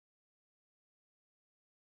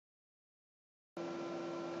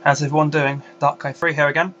How's everyone doing? Dark Guy 3 here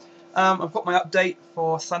again. I've got my update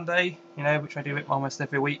for Sunday, which I do it almost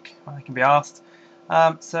every week when I can be asked.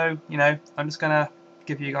 I'm just going to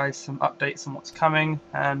give you guys some updates on what's coming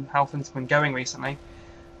and how things have been going recently.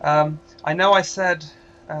 I know I said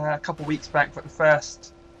a couple of weeks back that the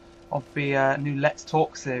first of the new Let's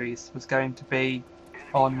Talk series was going to be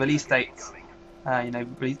on release dates.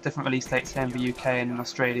 Different release dates here in the UK and in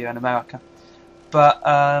Australia and America. But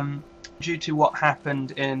due to what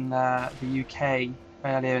happened in the UK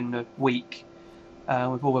earlier in the week,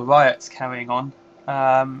 with all the riots carrying on,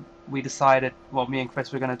 we decided, well, me and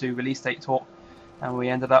Chris were going to do release date talk, and we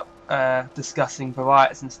ended up discussing the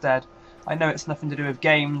riots instead. I know it's nothing to do with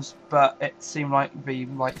games, but it seemed like the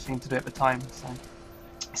right thing to do at the time.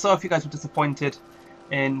 So if you guys were disappointed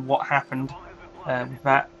in what happened with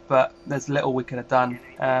that, but there's little we could have done.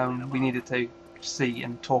 We needed to see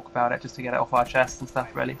and talk about it just to get it off our chests and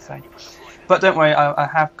stuff, really. But don't worry, I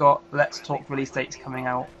have got Let's Talk release dates coming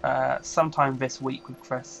out sometime this week with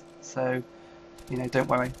Chris, so don't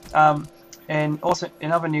worry. And also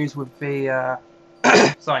in other news with the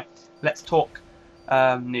Let's Talk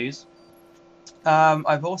news,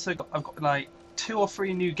 I've got like 2 or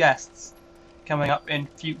 3 new guests coming up in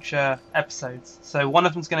future episodes. So one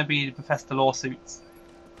of them's going to be the Bethesda lawsuits.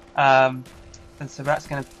 And so that's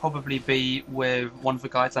going to probably be with one of the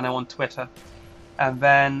guys I know on Twitter. And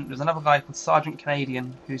then there's another guy called Sergeant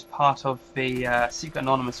Canadian, who's part of the Secret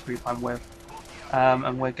Anonymous group I'm with.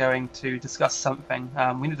 And we're going to discuss something.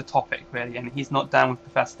 We need a topic, really, and he's not down with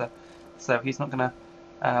Bethesda, so he's not going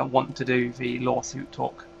to want to do the lawsuit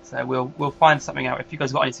talk. So we'll find something out. If you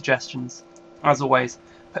guys got any suggestions, as always,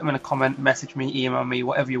 put them in a comment, message me, email me,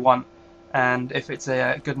 whatever you want. And if it's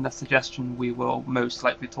a good enough suggestion, we will most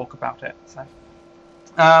likely talk about it.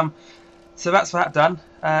 So that's that done.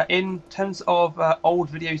 In terms of old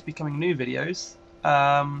videos becoming new videos,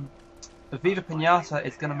 Viva Pinata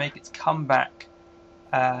is going to make its comeback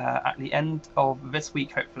at the end of this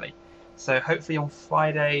week, hopefully. So hopefully on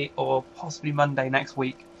Friday or possibly Monday next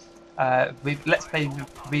week, Let's Play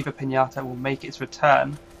Viva Pinata will make its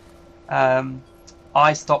return.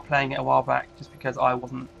 I stopped playing it a while back just because I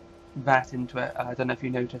wasn't that into it. I don't know if you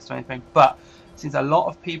noticed or anything, but since a lot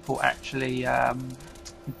of people actually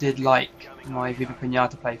did like my Viva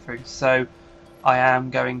Pinata playthrough, so I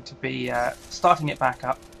am going to be starting it back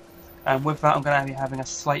up, and with that I'm going to be having a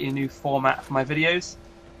slightly new format for my videos.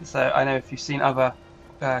 So I know if you've seen other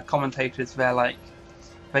commentators,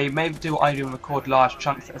 they may do what I do and record large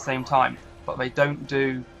chunks at the same time, but they don't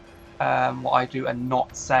do what I do and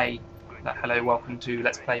not say that hello, welcome to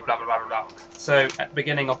Let's Play blah blah blah blah. So at the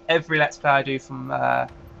beginning of every Let's Play I do from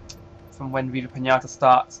when Viva Pinata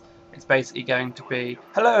starts, it's basically going to be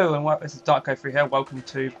hello, and this is Dark Guy 3 here, welcome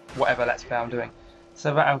to whatever Let's Play I'm doing.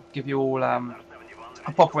 So that'll give you all a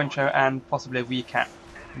proper intro and possibly a recap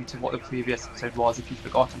into what the previous episode was if you've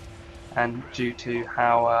forgotten. And due to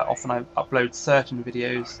how often I upload certain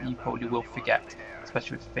videos, you probably will forget,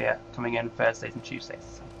 especially with Fear coming in Thursdays and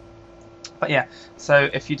Tuesdays. But yeah, so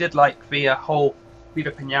if you did like the whole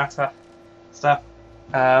Viva Pinata stuff,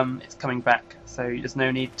 it's coming back. So there's no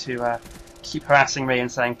need to keep harassing me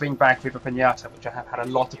and saying bring back Viva Pinata, which I have had a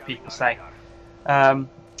lot of people say.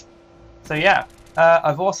 So yeah,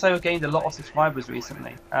 I've also gained a lot of subscribers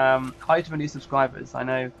recently. Hi to the new subscribers. I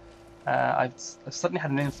know I've suddenly had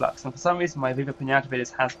an influx, and for some reason my Viva Pinata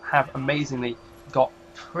videos have amazingly got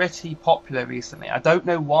pretty popular recently. I don't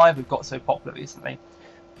know why they've got so popular recently,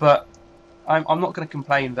 but I'm not going to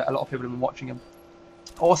complain that a lot of people have been watching them.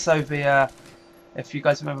 Also, if you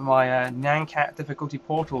guys remember my Nyancat difficulty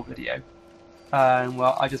portal video,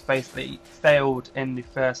 well, I just basically failed in the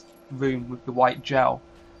first room with the white gel.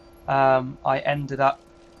 I ended up,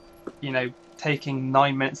 taking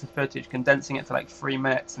 9 minutes of footage, condensing it to like 3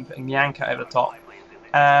 minutes, and putting Nyancat over the top,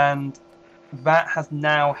 and that has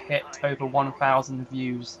now hit over 1,000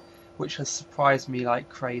 views, which has surprised me like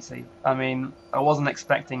crazy. I mean, I wasn't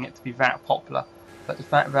expecting it to be that popular, but the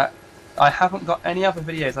fact that I haven't got any other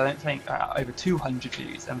videos, I don't think, over 200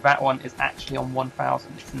 views, and that one is actually on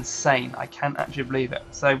 1,000. It's insane. I can't actually believe it.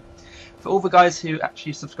 So, for all the guys who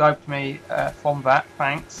actually subscribed to me from that,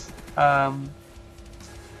 thanks.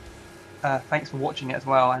 Thanks for watching it as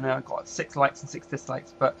well. I know I got 6 likes and 6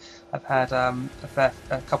 dislikes, but I've had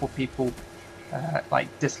a couple people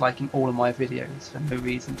disliking all of my videos for no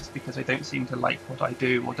reason, just because they don't seem to like what I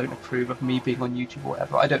do or don't approve of me being on YouTube or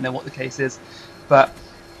whatever. I don't know what the case is, but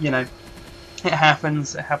it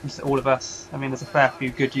happens. It happens to all of us. I mean, there's a fair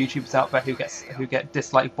few good YouTubers out there who get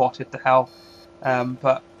dislike botted to hell,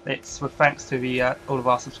 but it's with thanks to all of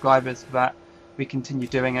our subscribers that we continue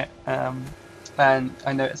doing it. And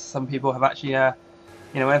I noticed some people have actually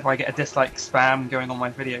you know, whenever I get a dislike spam going on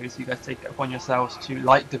my videos, you guys take it upon yourselves to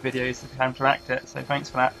like the videos to counteract it. So thanks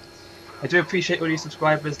for that. I do appreciate all you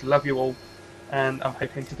subscribers. Love you all, and I'm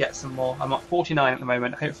hoping to get some more. I'm at 49 at the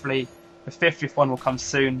moment. Hopefully, the 50th one will come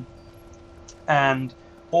soon, and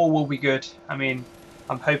all will be good. I mean,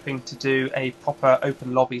 I'm hoping to do a proper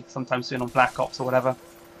open lobby sometime soon on Black Ops or whatever.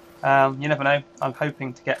 You never know. I'm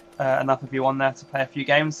hoping to get enough of you on there to play a few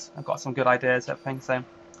games. I've got some good ideas, everything. So,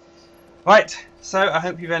 right. So I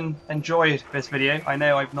hope you've enjoyed this video. I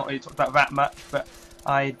know I've not really talked about that much, but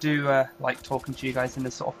I do like talking to you guys in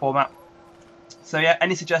this sort of format. So yeah,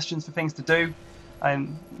 any suggestions for things to do?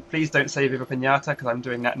 Please don't say Viva Pinata because I'm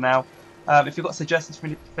doing that now. If you've got suggestions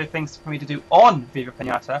for things for me to do on Viva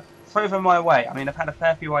Pinata, throw them my way. I mean, I've had a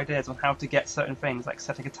fair few ideas on how to get certain things, like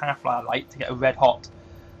setting a Tafla light to get a red hot.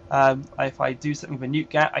 If I do something with a nuke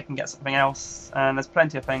gat, I can get something else, and there's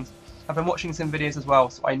plenty of things. I've been watching some videos as well,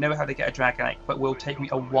 so I know how to get a Dragon Egg, but it will take me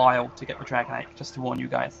a while to get the Dragon Egg, just to warn you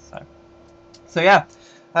guys. So yeah.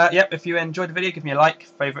 Yep, if you enjoyed the video, give me a like,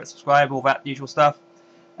 favourite, subscribe, all that usual stuff.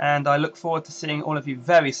 And I look forward to seeing all of you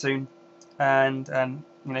very soon. And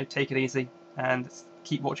you know, take it easy and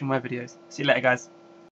keep watching my videos. See you later, guys.